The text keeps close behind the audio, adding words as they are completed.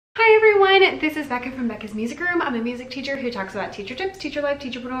this is Becca from Becca's Music Room. I'm a music teacher who talks about teacher tips, teacher life,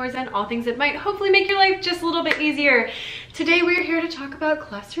 teacherpreneurs, and all things that might hopefully make your life just a little bit easier. Today we're here to talk about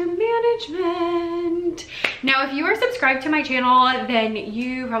classroom management. Now, if you are subscribed to my channel, then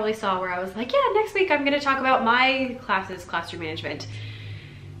you probably saw where I was like, yeah, next week I'm gonna talk about my classroom management.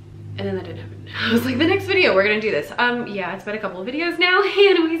 And then that didn't happen. I was like, the next video, we're gonna do this. Yeah, it's been a couple of videos now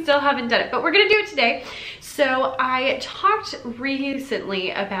and we still haven't done it, but we're gonna do it today. So I talked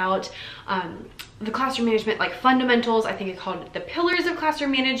recently about the classroom management, like fundamentals. I think I called it the pillars of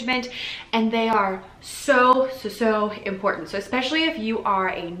classroom management, and they are so important. So especially if you are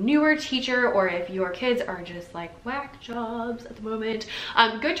a newer teacher or if your kids are just like whack jobs at the moment,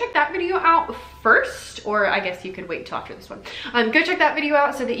 go check that video out first, or I guess you could wait until after this one. Go check that video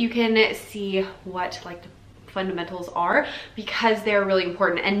out so that you can see what like the fundamentals are, because they're really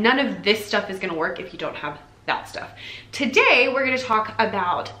important, and none of this stuff is going to work if you don't have that stuff. Today we're going to talk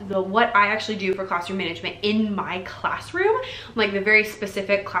about what I actually do for classroom management in my classroom, like the very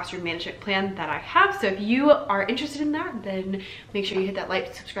specific classroom management plan that I have. So if you are interested in that, then make sure you hit that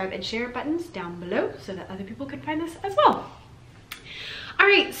like, subscribe, and share buttons down below so that other people can find this as well. All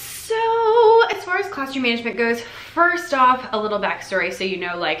right, so as far as classroom management goes, first off, a little backstory so you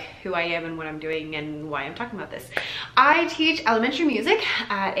know like who I am and what I'm doing and why I'm talking about this. I teach elementary music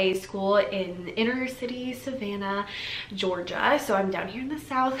at a school in inner city Savannah, Georgia. So I'm down here in the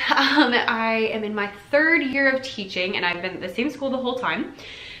South. I am in my 3rd year of teaching, and I've been at the same school the whole time,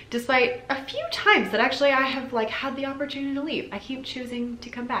 despite a few times that actually I have like had the opportunity to leave. I keep choosing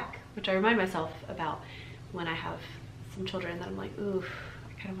to come back, which I remind myself about when I have some children that I'm like, ooh,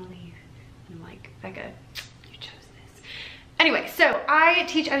 I kind of want to leave. And I'm like, Becca, you chose this. Anyway, so I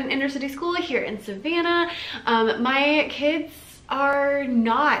teach at an inner city school here in Savannah. My kids are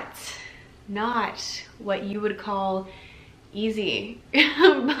not what you would call easy,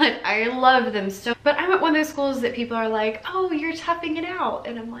 but I love them so. But I'm at one of those schools that people are like, oh, you're toughing it out.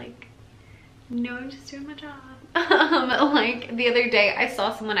 And I'm like, no, I'm just doing my job. Like the other day I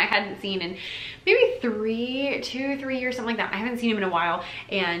saw someone I hadn't seen in maybe 2 or 3 years, something like that. I haven't seen him in a while,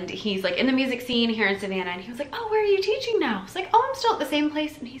 and he's like in the music scene here in Savannah, and he was like, oh, where are you teaching now? I was like, oh, I'm still at the same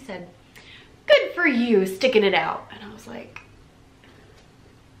place. And he said, good for you, sticking it out. And I was like,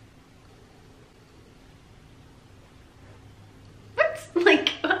 what? Like,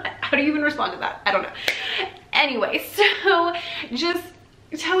 how do you even respond to that? I don't know. Anyway, so just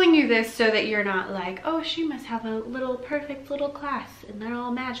telling you this so that you're not like, oh, she must have a little perfect little class and they're all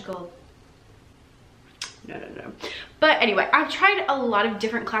magical. No. But anyway, I've tried a lot of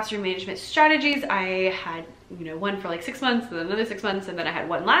different classroom management strategies. I had, you know, one for like 6 months, and then another 6 months, and then I had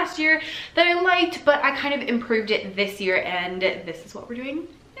one last year that I liked, but I kind of improved it this year, and this is what we're doing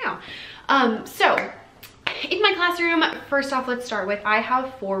now. So in my classroom, first off, let's start with, I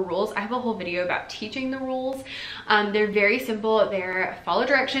have 4 rules. I have a whole video about teaching the rules. They're very simple. They're follow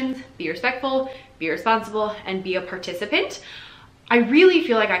directions, be respectful, be responsible, and be a participant. I really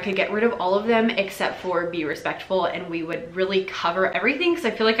feel like I could get rid of all of them except for be respectful, and we would really cover everything, because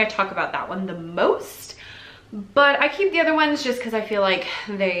I feel like I talk about that one the most. But I keep the other ones just because I feel like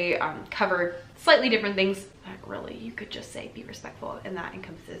they cover slightly different things. But really, you could just say be respectful, and that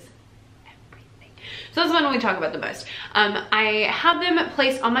encompasses. So that's the one we talk about the most. I have them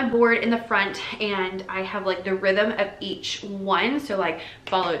placed on my board in the front, and I have like the rhythm of each one. So like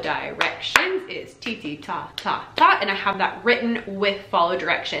follow directions is ti ta ta ta, and I have that written with follow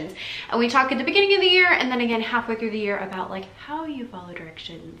directions. And we talk at the beginning of the year and then again halfway through the year about like how you follow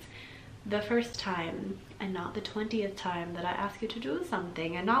directions the first time, and not the 20th time that I ask you to do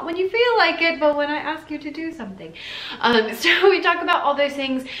something, and not when you feel like it, but when I ask you to do something. So we talk about all those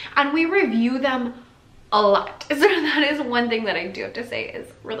things, and we review them a lot. So that is one thing that I do have to say is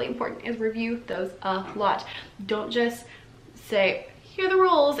really important, is review those a lot. Don't just say, here are the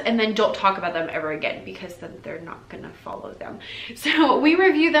rules, and then don't talk about them ever again, because then they're not gonna follow them. So we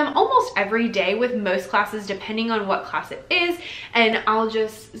review them almost every day with most classes, depending on what class it is. And I'll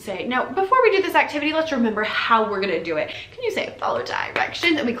just say, now before we do this activity, let's remember how we're gonna do it. Can you say follow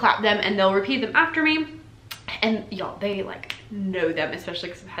directions? And we clap them, and they'll repeat them after me. And y'all, they like know them, especially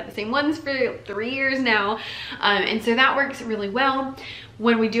because I've had the same ones for 3 years now. And so that works really well.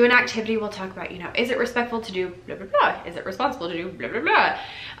 When we do an activity, we'll talk about, you know, is it respectful to do blah, blah, blah? Is it responsible to do blah, blah,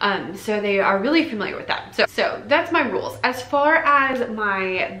 blah? So they are really familiar with that. So that's my rules. As far as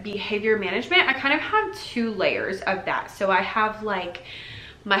my behavior management, I kind of have 2 layers of that. So I have like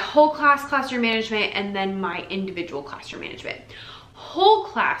my whole classroom management, and then my individual classroom management. whole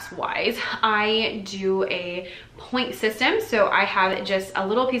class wise, I do a point system. So I have just a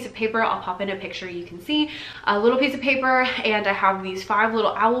little piece of paper. I'll pop in a picture you can see, a little piece of paper, and I have these 5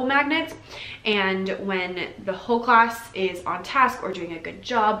 little owl magnets. And when the whole class is on task or doing a good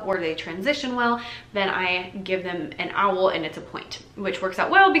job or they transition well, then I give them an owl and it's a point, which works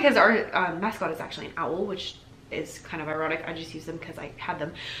out well because our mascot is actually an owl, which is kind of ironic. I just use them because I had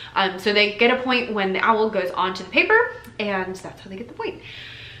them. So they get a point when the owl goes onto the paper, and that's how they get the point.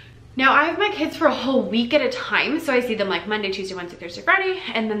 Now I have my kids for a whole week at a time. So I see them like Monday, Tuesday, Wednesday, Thursday, Friday.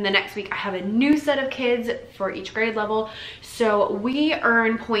 And then the next week I have a new set of kids for each grade level. So we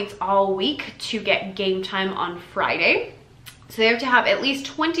earn points all week to get game time on Friday. So they have to have at least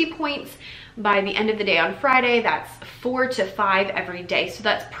 20 points by the end of the day on Friday. That's 4 to 5 every day. So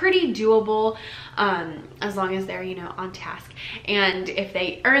that's pretty doable as long as they're, you know, on task. And if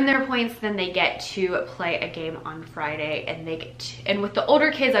they earn their points, then they get to play a game on Friday, and they get to, and with the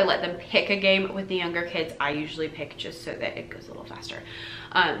older kids, I let them pick a game. With the younger kids, I usually pick just so that it goes a little faster.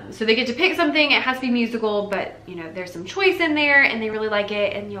 So they get to pick something. It has to be musical, but you know, there's some choice in there and they really like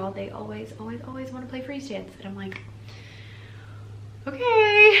it. And y'all, they always want to play freeze dance. And I'm like,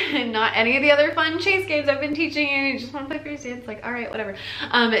 okay, not any of the other fun chase games I've been teaching you. You just want to play freeze dance, like, all right, whatever.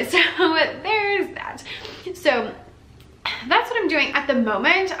 So there's that. So that's what I'm doing at the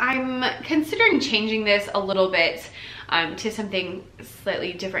moment. I'm considering changing this a little bit to something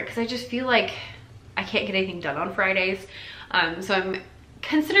slightly different because I just feel like I can't get anything done on Fridays. So I'm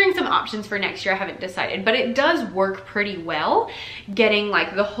considering some options for next year. I haven't decided, but it does work pretty well getting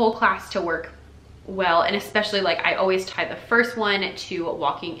like the whole class to work well, and especially like I always tie the first one to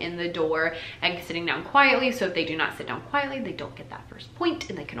walking in the door and sitting down quietly. So if they do not sit down quietly, they don't get that first point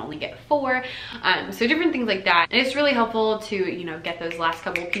and they can only get 4. So different things like that. And it's really helpful to, you know, get those last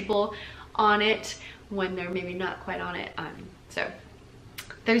couple people on it when they're maybe not quite on it. So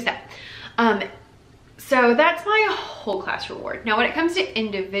there's that. So that's my whole class reward. Now when it comes to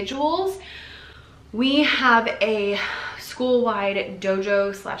individuals, we have a school-wide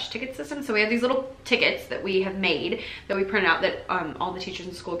dojo / ticket system. So we have these little tickets that we have made that we print out that all the teachers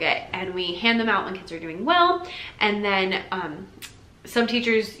in school get, and we hand them out when kids are doing well. And then some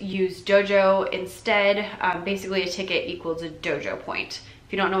teachers use dojo instead. Basically a ticket equals a dojo point.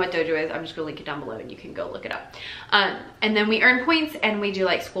 If you don't know what dojo is, I'm just gonna link it down below and you can go look it up. And then we earn points and we do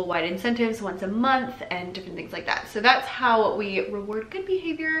like school-wide incentives once a month and different things like that. So that's how we reward good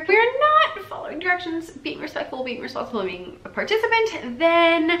behavior. We're not following directions, being respectful, being responsible, being a participant,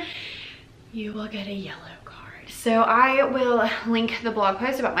 then you will get a yellow card. So I will link the blog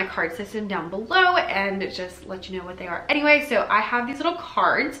post about my card system down below and just let you know what they are. Anyway, so I have these little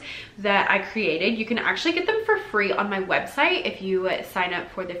cards that I created. You can actually get them for free on my website if you sign up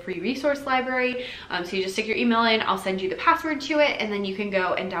for the free resource library. So you just stick your email in, I'll send you the password to it, and then you can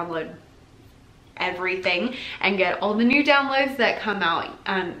go and download everything and get all the new downloads that come out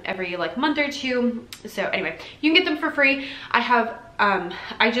every like month or 2. So anyway, you can get them for free.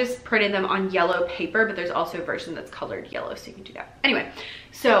 I just printed them on yellow paper, but there's also a version that's colored yellow, so you can do that. Anyway,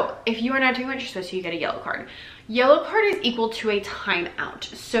 so if you are not doing what you're supposed to, you get a yellow card. Yellow card is equal to a timeout.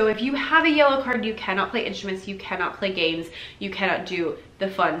 So if you have a yellow card, you cannot play instruments, you cannot play games, you cannot do the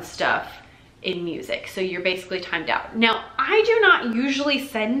fun stuff in music. So you're basically timed out. Now, I do not usually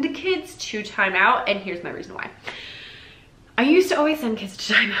send kids to timeout, and here's my reason why. I used to always send kids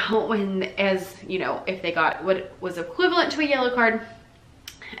to timeout when, as you know, if they got what was equivalent to a yellow card.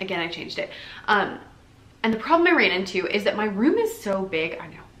 Again, I changed it. And the problem I ran into is that my room is so big. I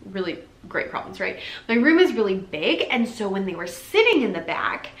know, really great problems, right? My room is really big, and so when they were sitting in the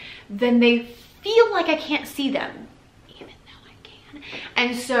back, then they feel like I can't see them, even though I can.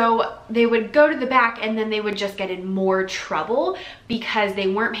 And so they would go to the back and then they would just get in more trouble because they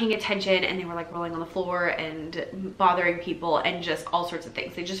weren't paying attention and they were like rolling on the floor and bothering people and just all sorts of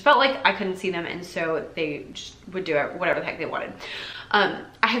things. They just felt like I couldn't see them, and so they just would do it, whatever the heck they wanted.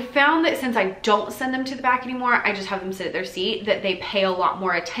 I have found that since I don't send them to the back anymore, I just have them sit at their seat, that they pay a lot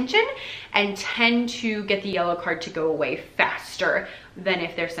more attention and tend to get the yellow card to go away faster than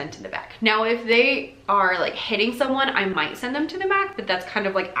if they're sent to the back. Now, if they are like hitting someone, I might send them to the back, but that's kind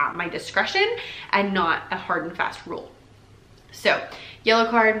of like at my discretion and not a hard and fast rule. So yellow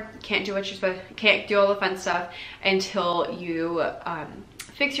card, can't do what you're supposed to, can't do all the fun stuff until you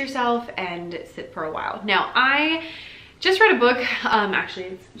fix yourself and sit for a while. Now, I just read a book, actually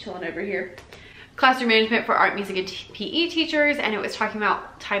it's chilling over here, Classroom Management for Art, Music, and PE Teachers, and it was talking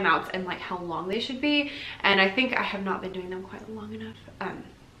about timeouts and like how long they should be, and I think I have not been doing them quite long enough.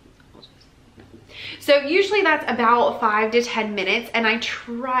 So usually that's about 5 to 10 minutes, and I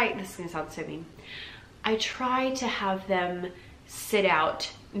try, this is gonna sound so mean, I try to have them sit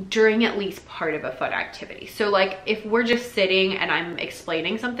out during at least part of a fun activity. So like if we're just sitting and I'm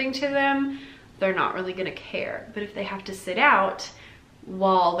explaining something to them, they're not really gonna care. But if they have to sit out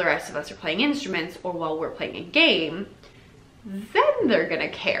while the rest of us are playing instruments or while we're playing a game, then they're gonna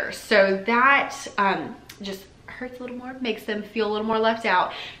care. So that just hurts a little more, makes them feel a little more left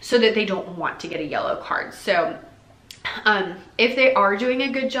out, so that they don't want to get a yellow card. So if they are doing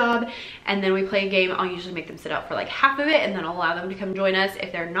a good job and then we play a game, I'll usually make them sit out for like half of it and then I'll allow them to come join us.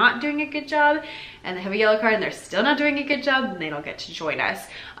 If they're not doing a good job and they have a yellow card and they're still not doing a good job, then they don't get to join us.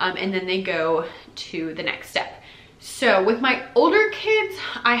 And then they go to the next step. So with my older kids,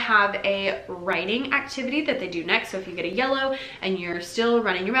 I have a writing activity that they do next. So if you get a yellow and you're still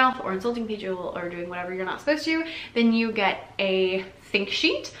running your mouth or insulting people or doing whatever you're not supposed to, then you get a think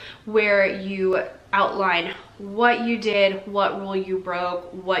sheet where you outline what you did, what rule you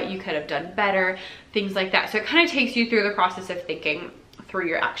broke, what you could have done better, things like that. So it kind of takes you through the process of thinking through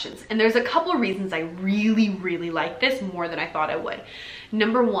your actions. And there's a couple of reasons I really like this more than I thought I would.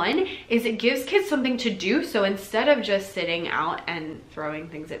 Number one is it gives kids something to do. So instead of just sitting out and throwing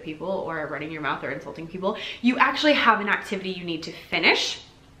things at people or running your mouth or insulting people, you actually have an activity you need to finish.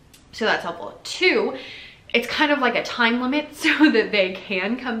 So that's helpful. Two, it's kind of like a time limit so that they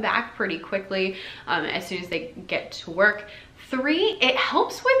can come back pretty quickly as soon as they get to work. Three, it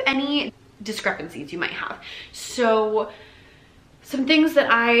helps with any discrepancies you might have. So some things that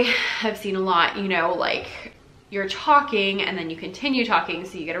I have seen a lot, you know, like you're talking and then you continue talking,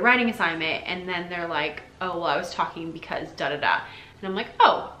 so you get a writing assignment and then they're like, oh, well, I was talking because da-da-da. And I'm like,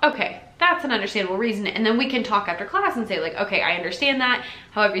 oh, okay, that's an understandable reason. And then we can talk after class and say like, okay, I understand that.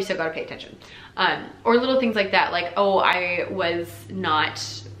 However, you still gotta pay attention. Or little things like that, like, oh, I was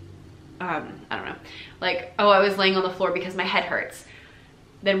not, I don't know, like, oh, I was laying on the floor because my head hurts.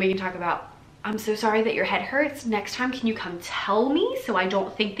 Then we can talk about, I'm so sorry that your head hurts. Next time, can you come tell me so I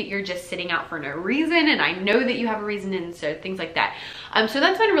don't think that you're just sitting out for no reason and I know that you have a reason, and so things like that. So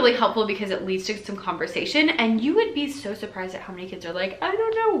that's been really helpful because it leads to some conversation, and you would be so surprised at how many kids are like, I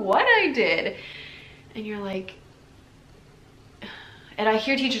don't know what I did. And you're like, and I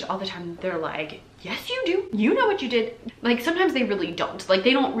hear teachers all the time, they're like, yes, you do. You know what you did. Like sometimes they really don't. Like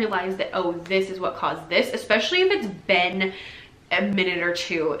they don't realize that, oh, this is what caused this, especially if it's been a minute or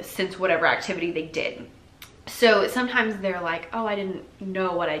two since whatever activity they did. So sometimes they're like, oh, I didn't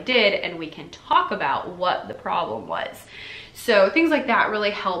know what I did, and we can talk about what the problem was. So things like that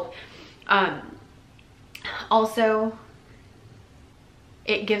really help. Also,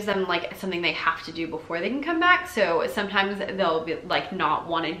 it gives them like something they have to do before they can come back. So sometimes they'll be like not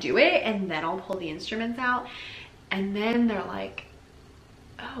want to do it, and then I'll pull the instruments out and then they're like,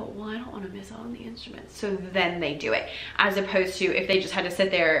 oh, well, I don't want to miss out on the instruments. So then they do it, as opposed to if they just had to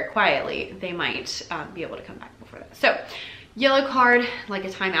sit there quietly, they might be able to come back before that. So yellow card, like a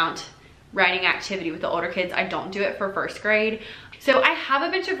timeout. Writing activity with the older kids, I don't do it for first grade. So I have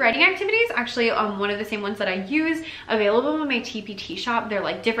a bunch of writing activities, actually one of the same ones that I use, available in my TPT shop. They're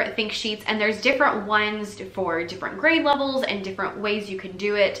like different think sheets, and there's different ones for different grade levels and different ways you can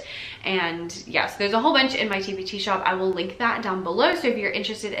do it. And yes, there's a whole bunch in my TPT shop. I will link that down below. So if you're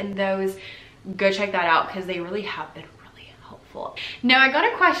interested in those, go check that out because they really have been really helpful. Now I got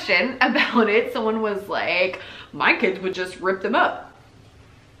a question about it. Someone was like, my kids would just rip them up.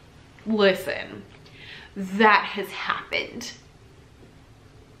 Listen, that has happened.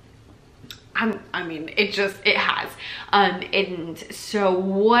 I mean, it has. And so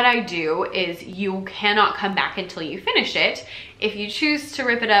what I do is you cannot come back until you finish it. If you choose to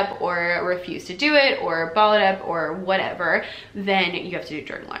rip it up or refuse to do it or ball it up or whatever, then you have to do it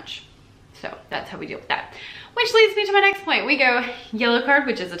during lunch. So that's how we deal with that. Which leads me to my next point. We go yellow card,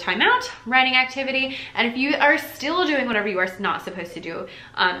 which is a timeout, writing activity. And if you are still doing whatever you are not supposed to do,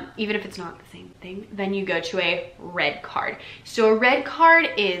 even if it's not the same thing, then you go to a red card. So a red card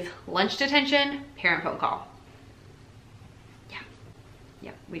is lunch detention, parent phone call.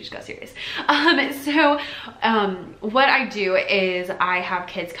 Yeah, we just got serious. What I do is I have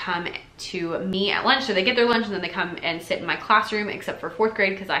kids come to me at lunch. So they get their lunch and then they come and sit in my classroom, except for fourth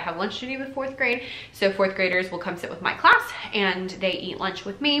grade because I have lunch duty with fourth grade. So fourth graders will come sit with my class and they eat lunch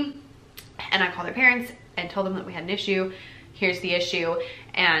with me. And I call their parents and tell them that we had an issue. Here's the issue.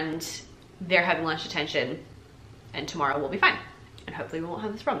 And they're having lunch detention, and tomorrow we'll be fine. And hopefully we won't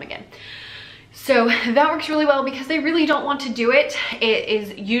have this problem again. So that works really well because they really don't want to do it. It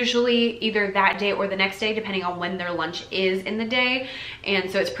is usually either that day or the next day, depending on when their lunch is in the day. And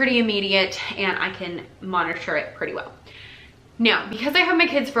so it's pretty immediate and I can monitor it pretty well. Now, because I have my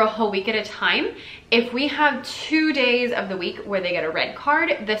kids for a whole week at a time, if we have 2 days of the week where they get a red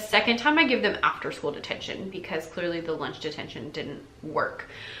card, the second time I give them after school detention because clearly the lunch detention didn't work.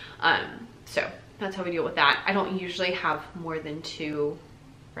 So that's how we deal with that. I don't usually have more than 2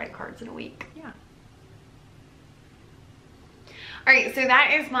 red cards in a week. Yeah. All right, so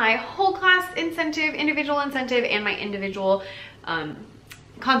that is my whole class incentive, individual incentive, and my individual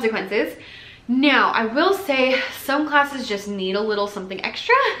consequences. Now, I will say some classes just need a little something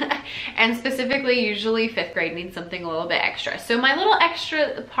extra, and specifically, usually 5th grade needs something a little bit extra. So my little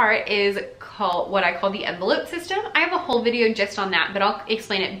extra part is called what I call the envelope system. I have a whole video just on that, but I'll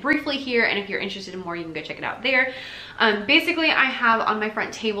explain it briefly here, and if you're interested in more, you can go check it out there. Basically, I have on my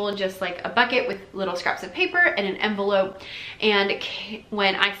front table just like a bucket with little scraps of paper and an envelope, and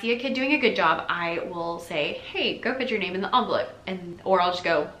when I see a kid doing a good job, I will say, hey, go put your name in the envelope, or I'll just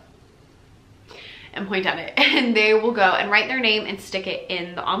go and point at it, and they will go and write their name and stick it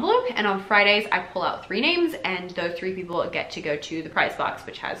in the envelope. And on Fridays I pull out 3 names, and those 3 people get to go to the prize box,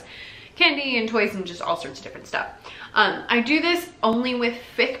 which has candy and toys and just all sorts of different stuff. I do this only with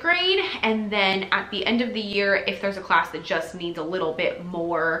 5th grade, and then at the end of the year, if there's a class that just needs a little bit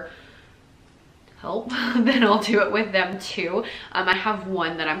more help, then I'll do it with them too. I have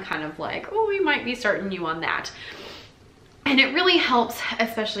one that I'm kind of like, oh, we might be starting you on that. And it really helps,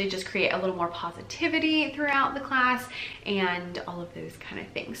 especially just create a little more positivity throughout the class and all of those kind of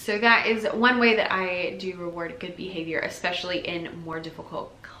things. So that is one way that I do reward good behavior, especially in more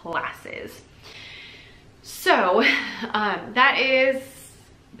difficult classes. So that is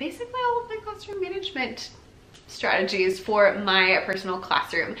basically all of my classroom management strategies for my personal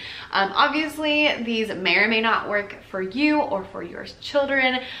classroom. Obviously, these may or may not work for you or for your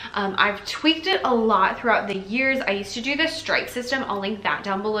children. I've tweaked it a lot throughout the years. I used to do the stripe system. I'll link that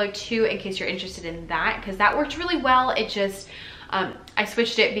down below too in case you're interested in that, because that worked really well. It just, I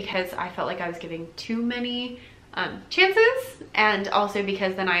switched it because I felt like I was giving too many chances, and also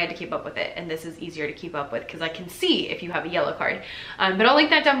because then I had to keep up with it, and this is easier to keep up with because I can see if you have a yellow card. But I'll link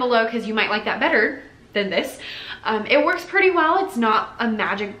that down below because you might like that better than this. It works pretty well. It's not a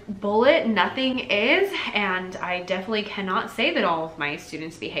magic bullet, nothing is, and I definitely cannot say that all of my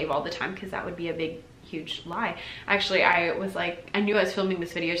students behave all the time because that would be a big huge lie. Actually, I was like, I knew I was filming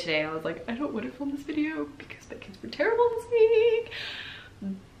this video today, and I was like, I don't want to film this video because the kids were terrible this week,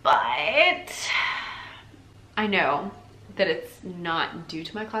 but I know that it's not due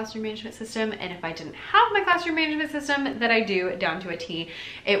to my classroom management system, and if I didn't have my classroom management system that I do down to a T,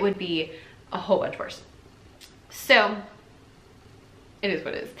 it would be a whole bunch worse. So it is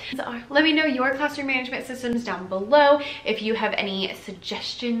what it is. So let me know your classroom management systems down below. If you have any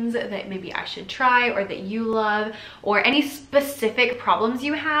suggestions that maybe I should try or that you love, or any specific problems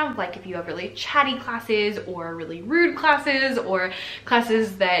you have, like if you have really chatty classes or really rude classes or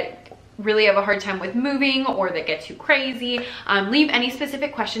classes that really have a hard time with moving or that get too crazy, leave any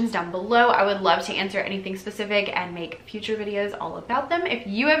specific questions down below. I would love to answer anything specific and make future videos all about them. If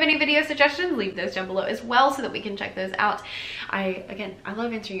you have any video suggestions, leave those down below as well so that we can check those out. Again, I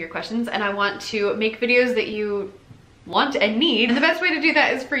love answering your questions, and I want to make videos that you want and need. And the best way to do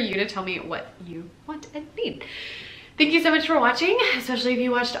that is for you to tell me what you want and need. Thank you so much for watching, especially if you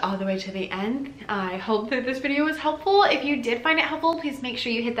watched all the way to the end. I hope that this video was helpful. If you did find it helpful, please make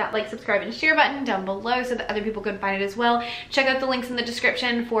sure you hit that like, subscribe, and share button down below so that other people can find it as well. Check out the links in the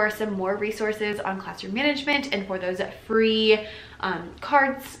description for some more resources on classroom management and for those free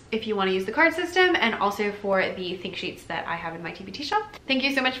cards if you want to use the card system, and also for the think sheets that I have in my TBT shop. Thank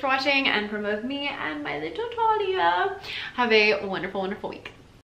you so much for watching, and from both me and my little Talia, have a wonderful, wonderful week.